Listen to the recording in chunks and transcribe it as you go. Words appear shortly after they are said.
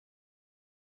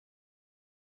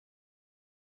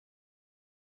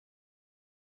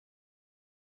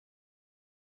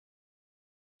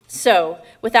So,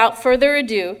 without further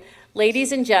ado,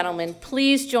 ladies and gentlemen,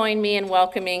 please join me in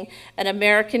welcoming an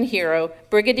American hero,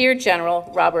 Brigadier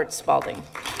General Robert Spalding.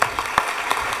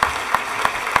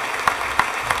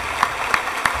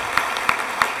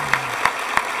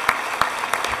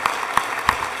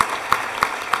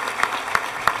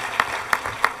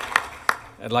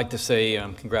 I'd like to say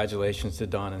congratulations to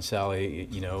Don and Sally.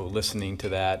 You know, listening to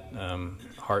that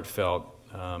heartfelt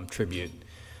tribute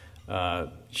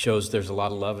shows there's a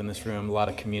lot of love in this room, a lot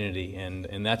of community,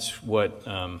 and that's what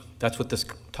this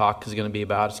talk is going to be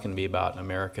about. It's going to be about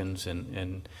Americans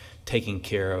and taking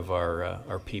care of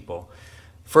our people.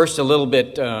 First, a little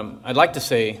bit. I'd like to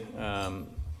say,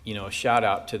 you know, a shout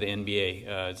out to the NBA.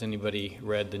 Has anybody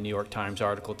read the New York Times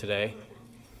article today?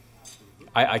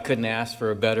 I couldn't ask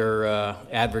for a better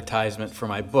advertisement for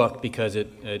my book because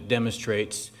it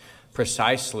demonstrates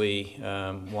precisely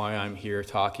why I'm here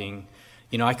talking.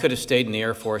 You know, I could have stayed in the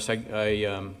Air Force.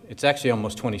 It's actually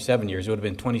almost 27 years. It would have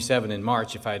been 27 in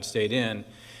March if I had stayed in.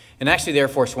 And actually the Air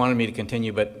Force wanted me to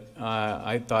continue, but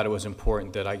I thought it was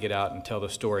important that I get out and tell the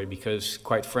story because,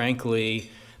 quite frankly,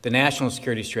 the national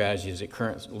security strategy as it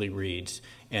currently reads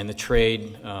and the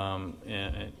trade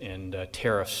and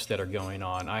tariffs that are going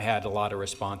on, I had a lot of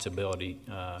responsibility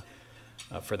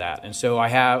for that. And so I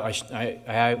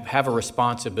have a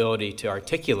responsibility to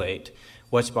articulate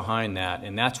what's behind that,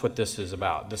 and that's what this is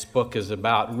about. This book is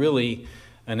about really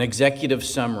an executive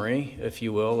summary, if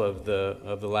you will, of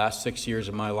the last 6 years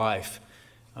of my life,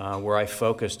 where I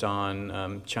focused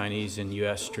on Chinese and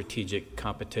U.S. strategic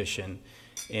competition.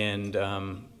 And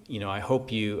you know, I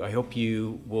hope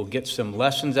you will get some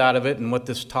lessons out of it. And what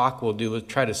this talk will do is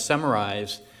try to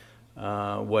summarize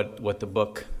what the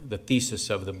book, the thesis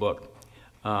of the book.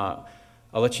 I'll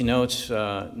let you know it's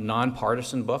a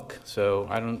nonpartisan book, so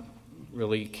I don't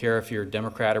really care if you're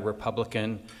Democrat or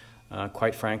Republican.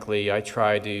 Quite frankly, I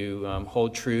try to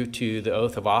hold true to the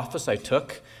oath of office I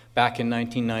took back in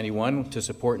 1991 to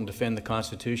support and defend the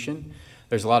Constitution.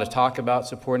 There's a lot of talk about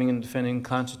supporting and defending the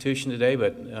Constitution today,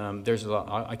 but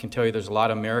I can tell you there's a lot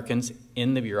of Americans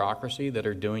in the bureaucracy that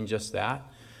are doing just that.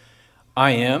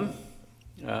 I am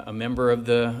a member of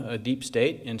the deep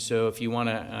state, and so if you want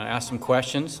to ask some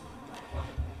questions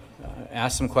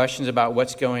about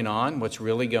what's going on, what's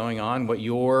really going on, what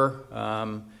your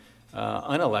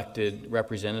unelected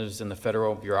representatives in the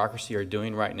federal bureaucracy are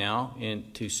doing right now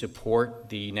to support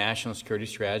the national security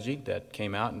strategy that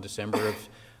came out in December of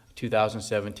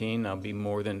 2017, I'll be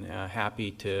more than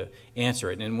happy to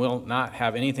answer it. And will not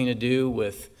have anything to do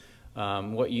with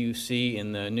what you see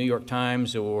in the New York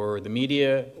Times or the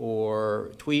media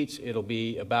or tweets. It'll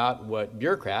be about what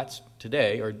bureaucrats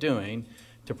today are doing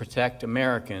to protect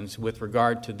Americans with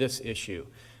regard to this issue,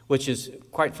 which is,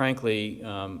 quite frankly,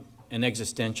 an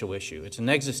existential issue. It's an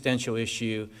existential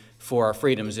issue for our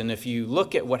freedoms. And if you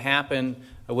look at what happened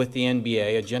with the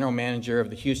NBA, a general manager of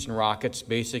the Houston Rockets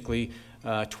basically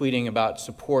tweeting about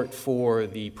support for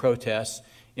the protests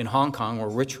in Hong Kong,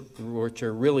 which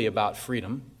are really about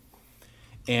freedom,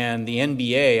 and the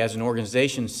NBA as an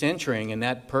organization censoring and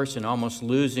that person almost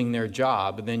losing their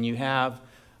job, then you have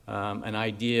an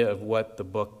idea of what the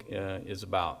book is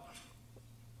about.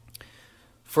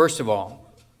 First of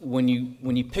all, when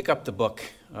you pick up the book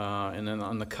and then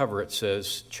on the cover it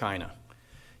says China,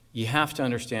 you have to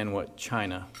understand what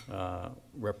China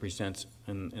represents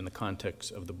in the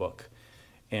context of the book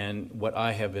and what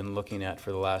I have been looking at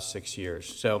for the last 6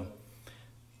 years. So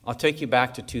I'll take you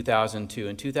back to 2002.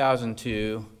 In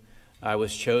 2002, I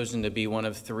was chosen to be one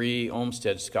of 3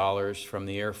 Olmsted Scholars from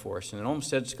the Air Force. And an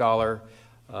Olmsted Scholar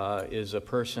is a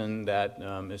person that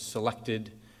is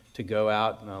selected to go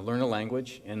out, learn a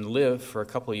language, and live for a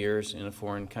couple of years in a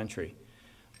foreign country.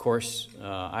 Of course,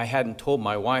 I hadn't told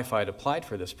my wife I'd applied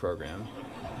for this program.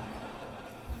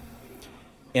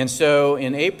 And so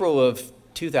in April of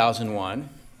 2001,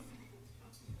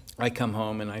 I come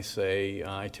home and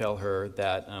I tell her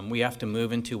that we have to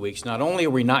move in 2 weeks. Not only are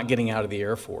we not getting out of the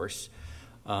Air Force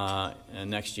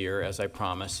next year, as I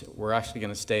promised, we're actually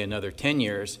going to stay another 10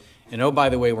 years. And oh, by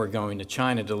the way, we're going to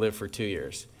China to live for 2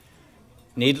 years.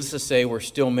 Needless to say, we're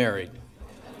still married.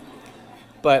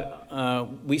 But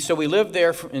we lived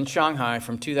there in Shanghai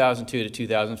from 2002 to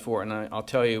 2004. And I'll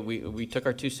tell you, we took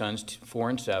our 2 sons, 4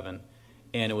 and 7.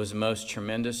 And it was the most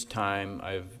tremendous time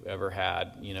I've ever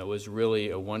had. You know, it was really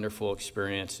a wonderful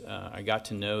experience. I got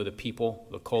to know the people,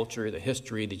 the culture, the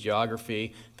history, the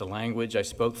geography, the language. I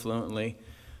spoke fluently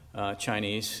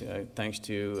Chinese, thanks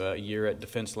to a year at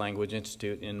Defense Language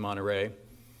Institute in Monterey.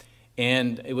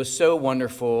 And it was so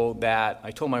wonderful that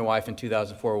I told my wife in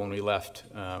 2004 when we left,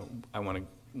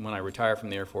 when I retire from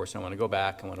the Air Force, I want to go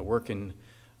back, I want to work in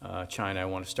China, I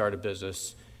want to start a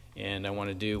business. And I want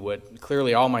to do what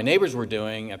clearly all my neighbors were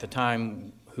doing at the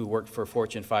time who worked for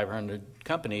Fortune 500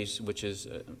 companies, which is,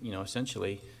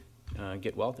 essentially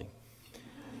get wealthy.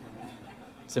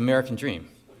 It's the American dream.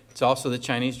 It's also the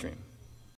Chinese dream.